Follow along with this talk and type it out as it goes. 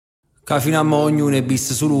che fino a mo' ognuno è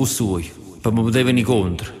visto solo il suo, per mi poter venire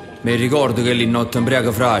contro. Mi ricordo che lì notte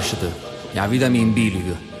imbriaca frascita, la vita mi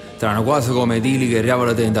imbilica, tra una cosa come idillica e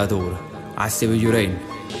riavola tentatore, a ste vegliurenni,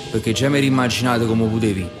 perché già mi ero immaginato come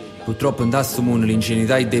potevi. Purtroppo in questo mondo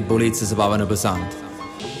l'ingenuità e debolezza si pavano pesanti.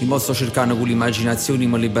 Io mo sto cercando con l'immaginazione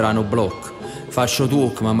di liberare un blocco. Faccio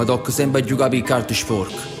tocco, ma mi tocca sempre a giocare per carte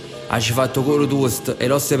sporche. Hai fatto coro toast e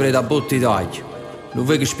l'osse preda a botte di taglio. Lo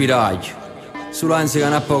vedo che spiraglio. Solo anzi che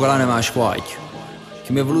non ha poco l'anima a squaglio.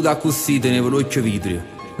 Che mi è voluto accostare nell'occhio vitrio.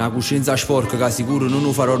 Una coscienza sporca che sicuro non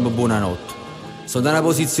lo farò una buonanotte. Sono da una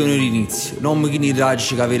posizione di inizio. Non mi chini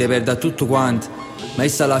tragici che avete perduto tutto quanto, ma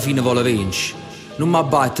essa alla fine vuole vincere. Non mi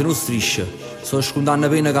abbatte, non striscia. Sto scontando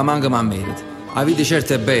pena che manca ma merita. La vita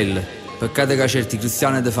certo è bella. Peccato che certi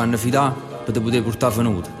cristiani ti fanno fidare per te poter portare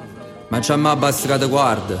venuta. Ma già mi basta che ti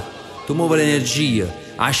guarda. Tu muovi l'energia,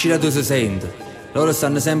 la scira tu si sente. Loro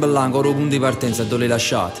stanno sempre là ancora un punto di partenza dove le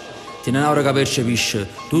lasciate. Tiene un'aura che percepisce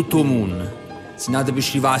tutto il mondo. Si nata per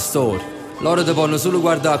scrivere la storia. Loro ti possono solo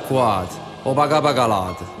guardare qua o pagare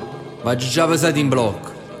calate. Ma già pesati in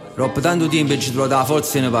blocco. Troppo tanto tempo e ci trovate la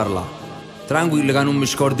forza di ne parlare. Tranquillo che non mi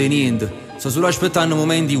scordo niente. Sto solo aspettando il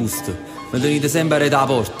momento giusto. Mi tenete sempre a rete alla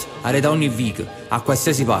porta, a rete ogni vica, a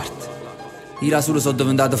qualsiasi parte. Io da solo sono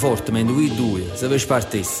diventato forte, mentre voi due, se vi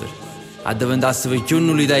spartessero, a diventasse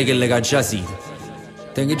vecchione l'idea che le già siete.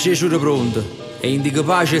 Tengo Gesù pronto e indico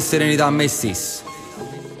pace e serenità a me stesso.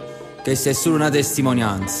 Questa è solo una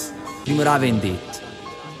testimonianza, prima la vendetta.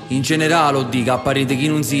 In generale lo dico, apparite chi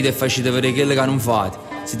non siete e facete vedere quello che non fate.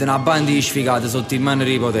 Siete una banda di sfigati sotto in mano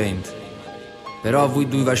dei potenti. Però a voi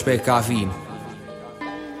due vi specca alla fine.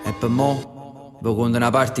 E per mo' vi conto una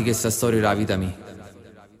parte di questa storia della vita mia.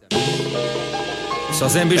 Sto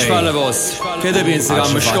sempre in spalle vostre. Che te pensi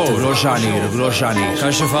che mi scopro? Crocia nera.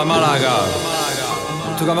 Che ci fa male la cara.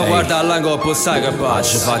 Tu che mi guarda all'angoppo sai che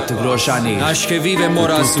pace. Ho fatto crocia nera. Nasce che vive e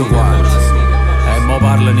muore su quanto. E mo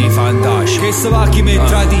parlano i fantasmi. Che se va chi mi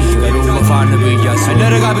tradisce. E non mi fanno pigliare su. E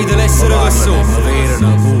loro capite l'essere che sono. Mi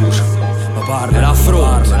verano pure. Mi parlano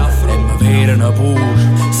affronta. E mi verano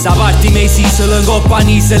pure. Sta parte mesi se l'ingoppa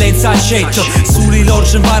silenzio accetto. Suli loro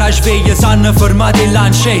ci impara a sveglia, sanno fermate il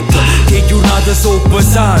lancetto. Che giornate so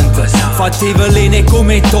pesante. Fate velene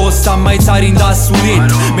come tosta, mai zari in da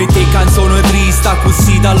suretto. Mette canzone triste,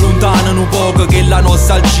 così da lontano un poco. Che la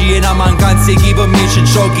nostalgia è una mancanza che per me ci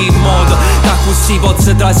giochi in modo. Da così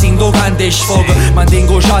pozzo trasindo cante e sfogo.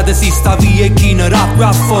 Mantengo giada si sta via e chi ne rappa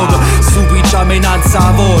a fuoco. Subicia menanza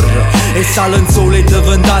a vorre. E sale in sole è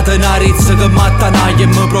diventata una rezza che matta naia.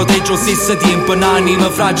 Mi proteggo stesso tempo un'anima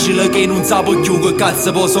fragile che non sa più che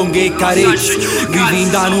cazzo posso che carecci. Vivi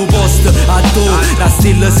in un posto a tu, la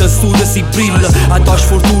stella si studia si brilla. A tua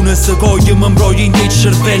sfortuna si coglie mi imbroglia in te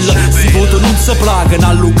cervello. Si vota non si placa,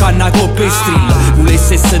 a Luca una coppa e strilla.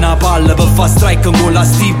 Volesse essere una palla per far strike con la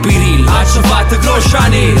stipirilla. Ha fatto crocia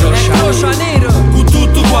nera, con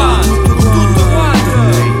tutto quanto.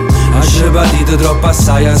 Hai patito troppo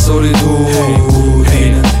assai a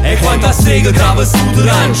solitudine. E quanta strega travestito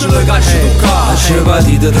d'angelo caccia toccato. Hai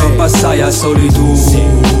patito troppo assai a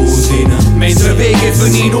solitudine. Mentre vedi che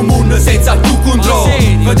finì un mondo senza più controllo.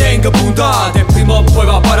 Vedendo puntate e prima o poi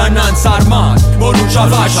va per annanza armato. Ma non ce la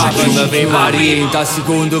faccio più. Ma vi pariente a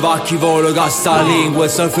secondo va chi vuole che sta lingua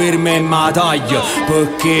si ferma e ma taglia.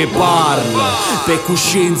 Perché parla per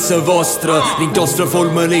coscienza vostra. L'inchiostro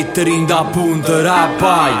forma lettere in da punta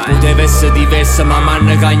rappai. Poteva essere diversa ma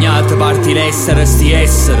m'hanno cagnato. Parti l'essere sti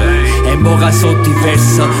essere. E mo che so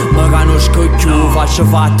diversa ma conosco più. Faccio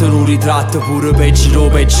fatto un ritratto pure peggio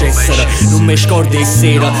essere. Non mi scordo di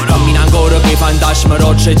sera. Cammina ancora che fantasma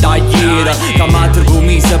rocce da ieri. Che m'altro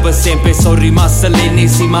comisa per sempre. Sono rimasta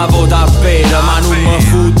l'ennesima volta vera. Ma non mi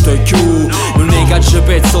fotto più. Non è che ci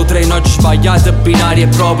pezzo treno oggi sbagliato binario. È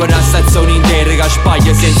proprio una stazione intera che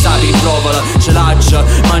sbaglia senza riprovala. Ce l'aggia,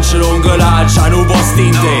 ma ce l'ho laccia. Non posto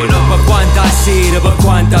intero. Per quanta sera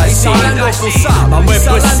ma mo è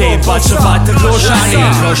per sé. Faccio fatto crocia nera.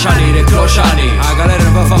 La galera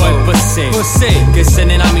non fa favore per sé. Che se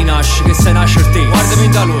ne la minasce, che se nasce te. Guardami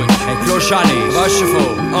da lui, è crocia nera. Faccio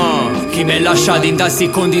fuoco. Chi mi ha lasciato in queste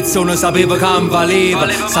condizioni sapeva che non valeva.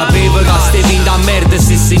 Sapeva che stevi in da merda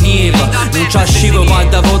se si nieva. Non ci asciva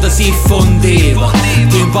quando volta si fondeva.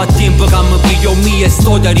 Tempo a tempo che mi piglio mia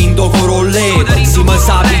storia rindo corolleva. Se mi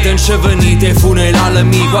sapete non ci venite funerale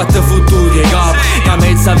mi quattro futuri capo. Che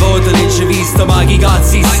mezza volta non ci vista ma chi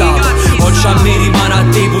cazzo sa. Oggi a me rimane a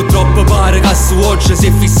te purtroppo pare che su oggi Crocia si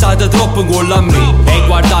è fissata troppo con a me. E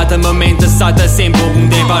guardatemi mentre state sempre un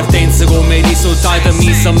punto di partenza. Come i risultati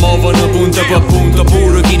mi si muovono punto per punto,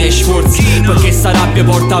 pure chi ne sforzi. Perché sta rabbia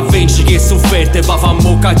porta a vincere che sofferte. Va fa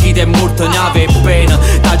mocca chi ti è morto ne ave pena.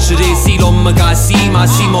 Taggere si l'om che ma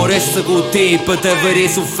si resta con te. Per te vedere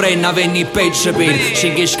soffrendo venni peggio per.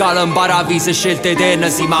 Scegli scala in paradiso scelte eterna.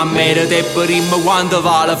 Si ma merita e per rimma quando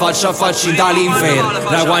vale faccia a faccia in dall'inferno.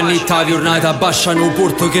 Da quando ta giornata baciano un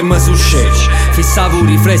porto che mi succede. Fissavo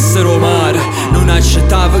riflessero mare, non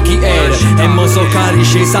accettavo chi era. E mo so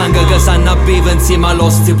carice sangue che sanno a bere insieme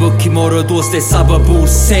all'ostia. Per chi moro tu stessa pur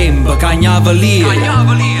sempre cagnava lì.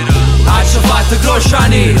 Accia fatta crocia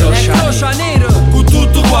nera, con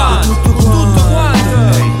tutto quanto.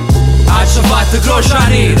 Accia fatta crocia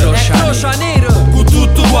nera, con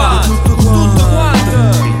tutto quanto.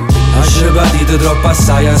 Accia patita troppo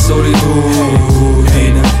assai a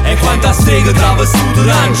solitudine. E quanta strega travestito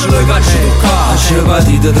d'angelo che ci tocca. Accia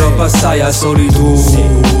patita troppo assai a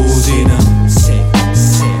solitudine.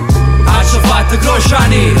 Accia fatta crocia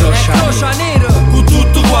nera, con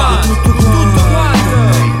tutto quanto.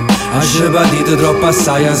 Accia patita troppo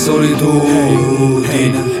assai a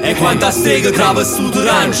solitudine. E quanta strega travestito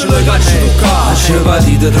d'angelo che ci tocca. Accia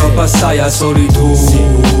patita troppo assai a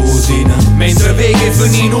solitudine. Mentre vedi che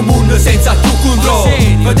finì in un mondo senza più controllo.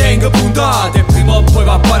 Mi tengo puntate, prima o poi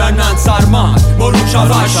va a parannanza armata. Ma non ce la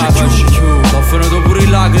faccio più. Ho finito pure in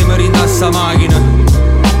lacrime rinda sta macchina.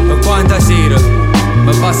 Per quanta sera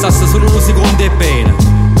mi passasse solo un secondo e bene.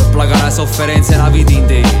 Per placare la sofferenza nella vita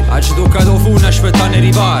intera. Oggi toccato funo aspettando il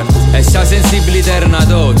riparto. E sia sensibilità era una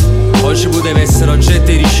dote. Oggi poteva essere oggetto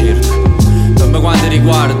di ricerca. Per me quanto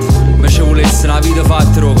riguarda, me ci volesse una vita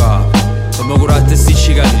fatta rocca. Per me curate sti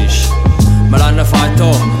cicatrici. Me l'hanno fatto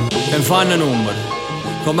e mi fanno numeri.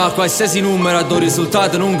 Come a qualsiasi numero a do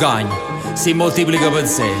risultato non cagna. Si moltiplica per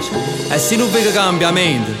 6. E se non vedi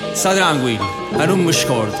cambiamento, sta tranquillo e non mi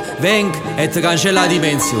scordo. Vengo e ti cancella la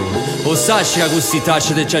dimensione. O sai che questi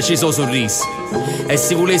tacci ti già ci sono sorrisi. E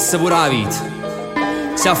se volesse pure la vita,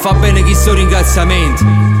 se fa bene chi sono ringraziamenti,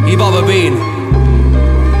 i papa bene.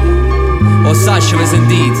 O sai che mi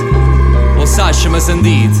sentite, o sai che mi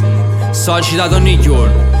sentite. Sto agitato ogni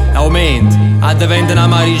giorno. Aumenta, a diventa una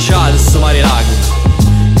mariciata sto mare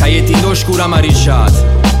lacrime. Cagliettino oscura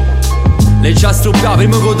mariciata. Le già struppiate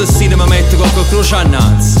prima che il destino mi mette qualche croce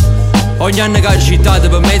annanzi. Ogni anno che agitate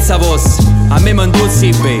per mezza vostra, a me mi induzzi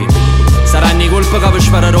bene. Saranno i colpi che per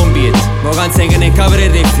sparare un piede, ma canzone che ne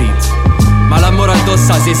cavrete e fritto. Ma l'amore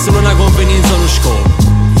addosso se è solo una convenienza o uno scopo.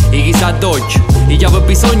 E chi sa d'occhio, e chi ha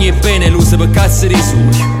bisogno e bene l'usa per cazzo di suo.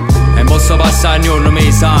 E posso passare ogni giorno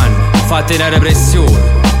mesi anni, fatte una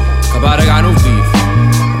repressione. Che pare che non vivo.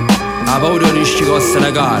 La paura rischia che costa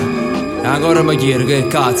una cara. E ancora mi chiedo che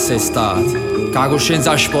cazzo è stato. Che la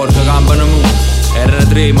coscienza sporca campa nel mondo. Era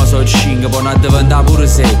 3 ma sono 5, poi non diventare pure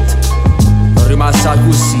 7. Non rimasto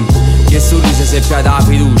così. Che sorriso si è piato la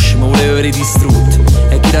fiducia, mi voleva avere distrutto.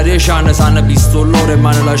 E chi da 10 anni sanno visto loro e mi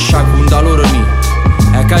hanno lasciato conta loro mia.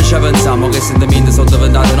 E che ci pensiamo che i sentimenti sono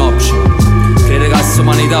diventati un'option. Credo che questa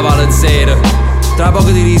umanità vale 0. Tra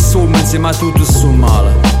poco ti risummo insieme a tutto sto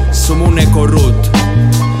male. Sto mondo è corrotto.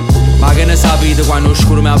 Ma che ne sapete quando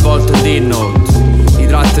oscuro mi avvolto di notte? I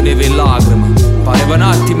tratti neve in lacrime. Pareva un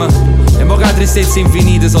attimo. E mo che la tristezza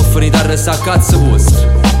infinita sono finita a restare a cazzo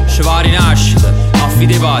vostro. Ci va a rinascita, ma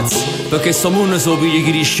fide pazzi. Perché sto mondo so piglia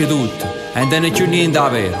chi rischia tutto. E non è più niente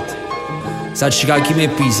aperto. Sacci che chi mi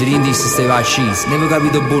pisa, rindisse stai vaccini. Ne avevo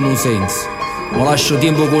capito buono senso. Ma lascio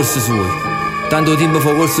tempo corso suo. Tanto tempo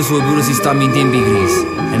fa corso suo pure si sta in tempi di crisi.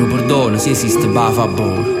 E non perdono se esiste ba fa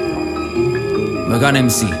buono. Ma che ne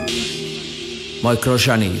MC. Ma è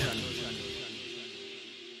Crocia nera.